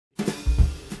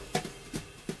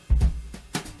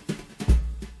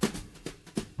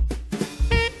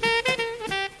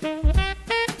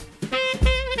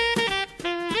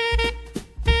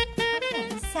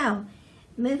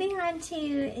on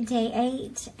to day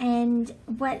 8, and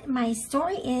what my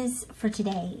story is for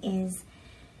today is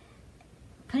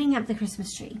putting up the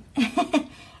Christmas tree.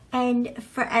 And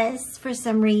for us, for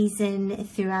some reason,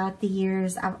 throughout the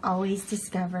years, I've always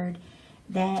discovered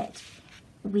that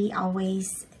we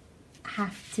always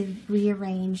have to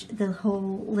rearrange the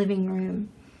whole living room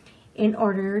in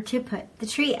order to put the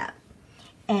tree up.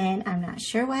 And I'm not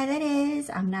sure why that is.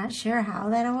 I'm not sure how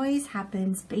that always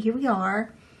happens, but here we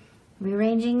are,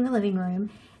 rearranging the living room.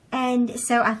 And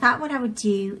so I thought what I would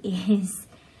do is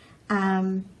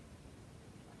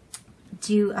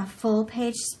do a full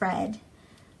page spread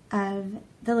of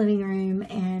the living room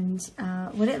and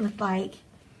what it looked like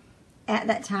at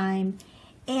that time,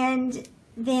 and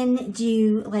then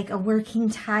do like a working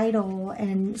title.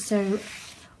 And so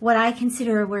what I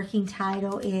consider a working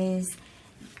title is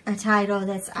a title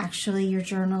that's actually your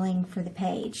journaling for the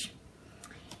page.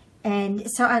 And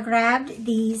so I grabbed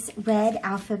these red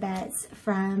alphabets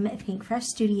from Pinkfresh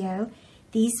Studio.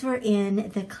 These were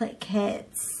in the Click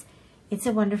Kits It's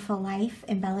a Wonderful Life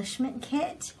embellishment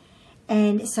kit.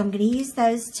 And so I'm going to use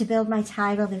those to build my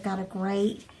title. They've got a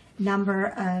great number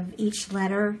of each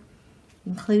letter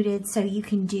included, so you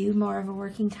can do more of a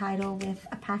working title with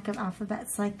a pack of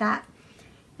alphabets like that.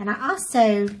 And I thought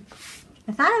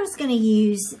I was going to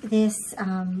use this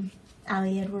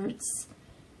Ali Edwards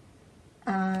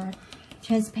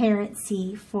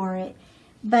transparency for it,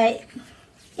 but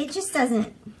it just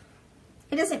doesn't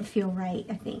feel right,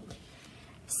 I think.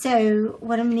 So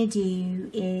what I'm going to do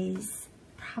is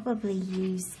probably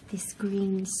use this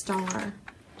green star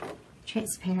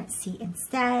transparency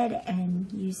instead and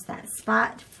use that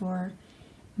spot for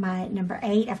my number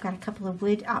 8. I've got a couple of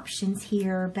wood options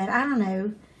here, but I don't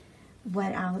know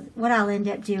what I'll end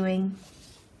up doing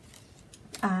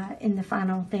in the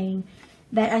final thing.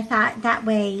 But I thought that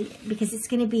way, because it's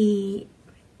going to be,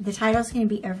 the title's going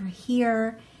to be over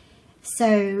here,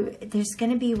 so there's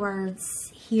going to be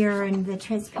words here, and the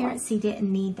transparency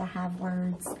didn't need to have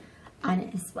words on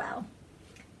it as well.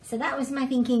 So that was my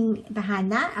thinking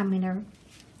behind that. I'm going to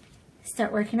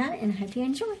start working on it, and I hope you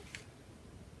enjoy.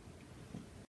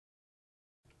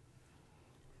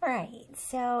 Alright,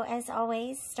 so as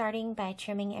always, starting by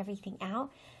trimming everything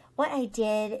out. What I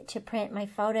did to print my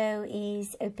photo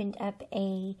is opened up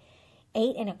a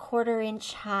 8¼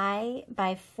 inch high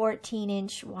by 14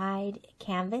 inch wide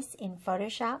canvas in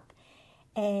Photoshop,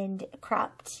 and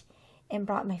cropped and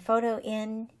brought my photo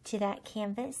in to that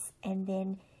canvas, and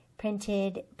then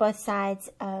printed both sides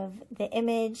of the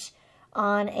image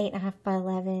on 8.5 by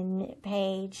 11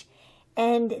 page,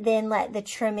 and then let the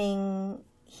trimming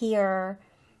here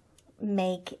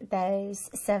make those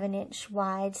 7-inch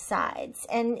wide sides.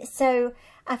 And so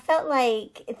I felt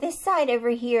like this side over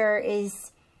here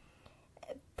is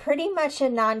pretty much a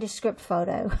nondescript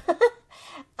photo,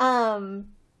 because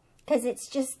it's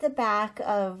just the back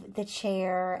of the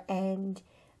chair and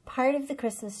part of the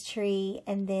Christmas tree,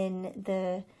 and then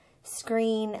the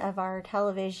screen of our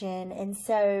television. And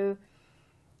so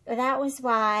that was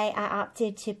why I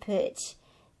opted to put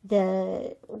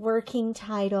the working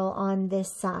title on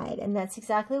this side, and that's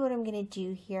exactly what I'm going to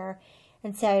do here.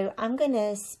 And so I'm going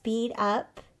to speed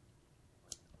up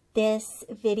this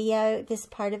video, this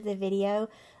part of the video,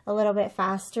 a little bit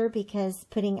faster, because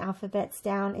putting alphabets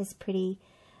down is pretty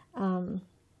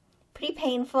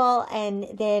painful, and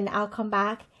then I'll come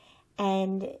back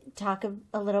and talk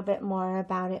a little bit more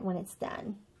about it when it's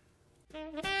done.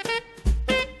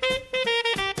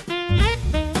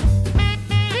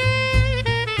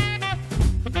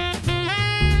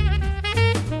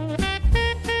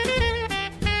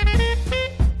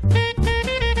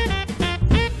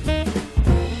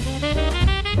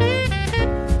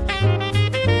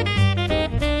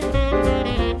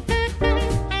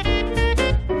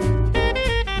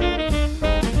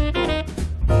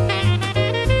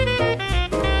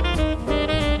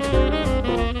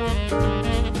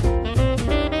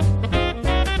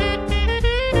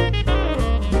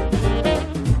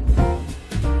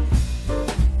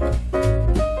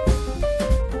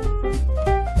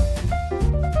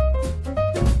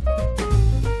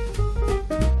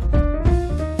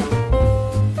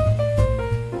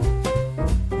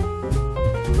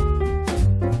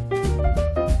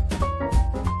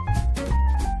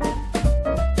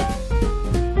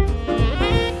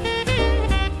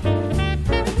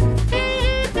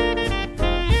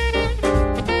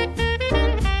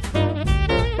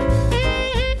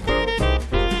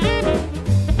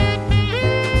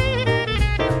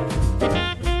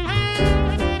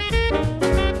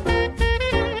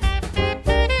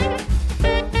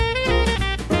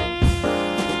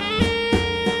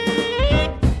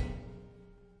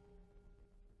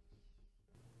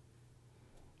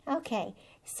 Okay,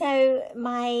 so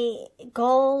my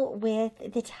goal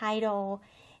with the title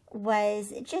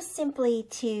was just simply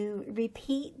to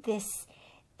repeat this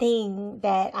thing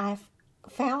that I've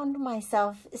found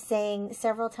myself saying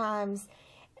several times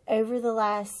over the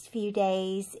last few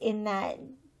days in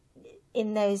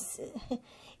those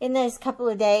couple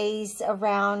of days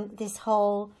around this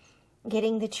whole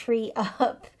getting the tree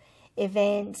up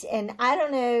event. And I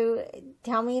don't know,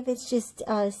 tell me if it's just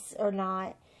us or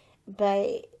not,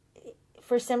 but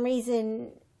for some reason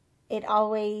it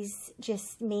always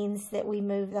just means that we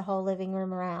move the whole living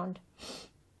room around.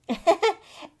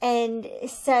 And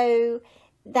so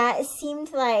that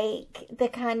seemed like the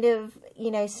kind of,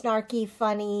 snarky,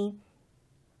 funny,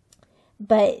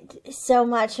 but so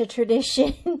much a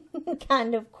tradition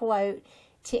kind of quote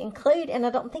to include. And I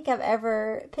don't think I've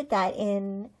ever put that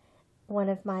in one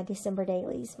of my December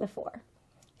dailies before.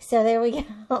 So there we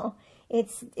go.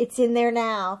 It's in there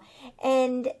now.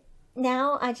 And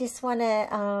now I just want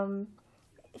to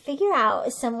figure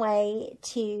out some way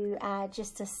to add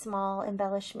just a small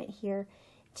embellishment here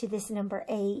to this number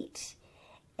 8.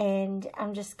 And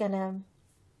I'm just going to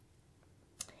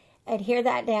adhere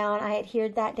that down. I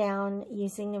adhered that down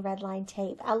using the red line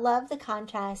tape. I love the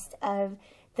contrast of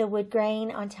the wood grain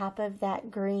on top of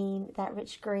that green, that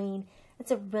rich green.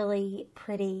 It's a really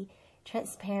pretty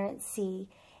transparency.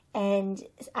 And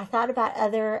I thought about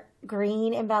other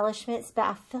green embellishments, but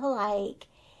I feel like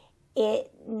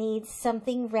it needs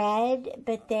something red,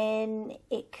 but then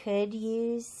it could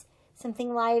use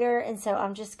something lighter. And so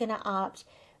I'm just going to opt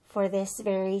for this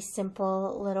very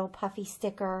simple little puffy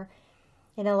sticker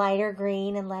in a lighter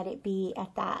green and let it be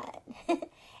at that.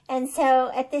 And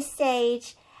so at this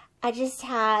stage, I just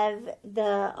have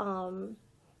the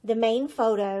main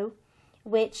photo,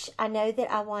 which I know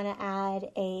that I want to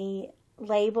add a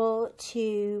label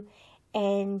to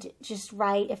and just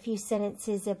write a few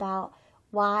sentences about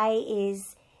why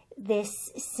is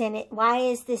this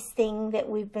thing that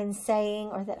we've been saying,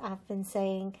 or that I've been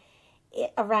saying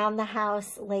around the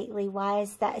house lately, why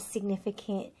is that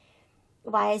significant?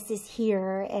 Why is this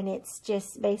here? And it's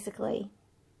just basically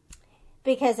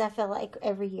because I feel like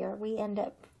every year we end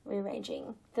up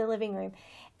rearranging the living room.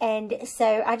 And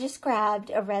so I just grabbed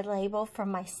a red label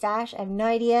from my stash. I have no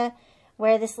idea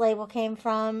where this label came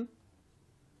from.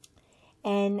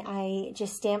 And I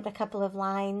just stamped a couple of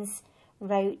lines,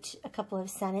 wrote a couple of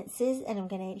sentences, and I'm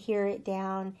going to adhere it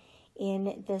down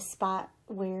in the spot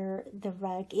where the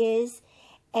rug is.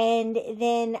 And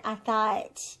then I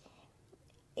thought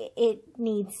it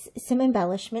needs some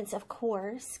embellishments, of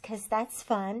course, because that's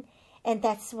fun and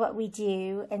that's what we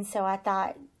do. And so I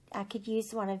thought I could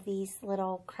use one of these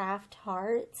little craft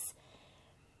hearts,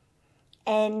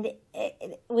 and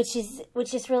which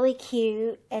is really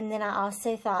cute. And then I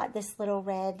also thought this little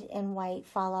red and white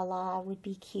fa la la would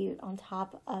be cute on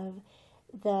top of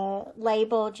the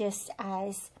label, just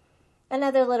as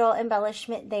another little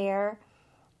embellishment there.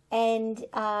 And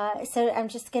so I'm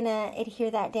just gonna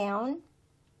adhere that down.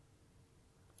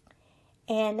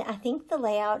 And I think the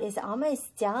layout is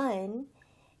almost done.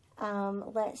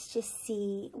 Let's just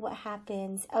see what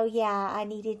happens. Oh yeah, I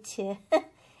needed to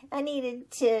I needed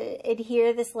to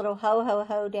adhere this little ho ho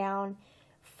ho down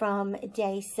from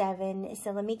day 7.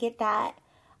 So let me get that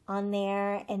on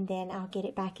there, and then I'll get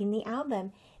it back in the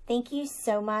album. Thank you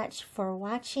so much for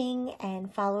watching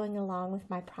and following along with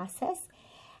my process.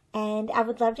 And I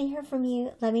would love to hear from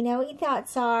you. Let me know what your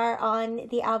thoughts are on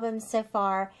the album so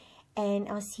far. And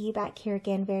I'll see you back here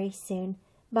again very soon.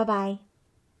 Bye-bye.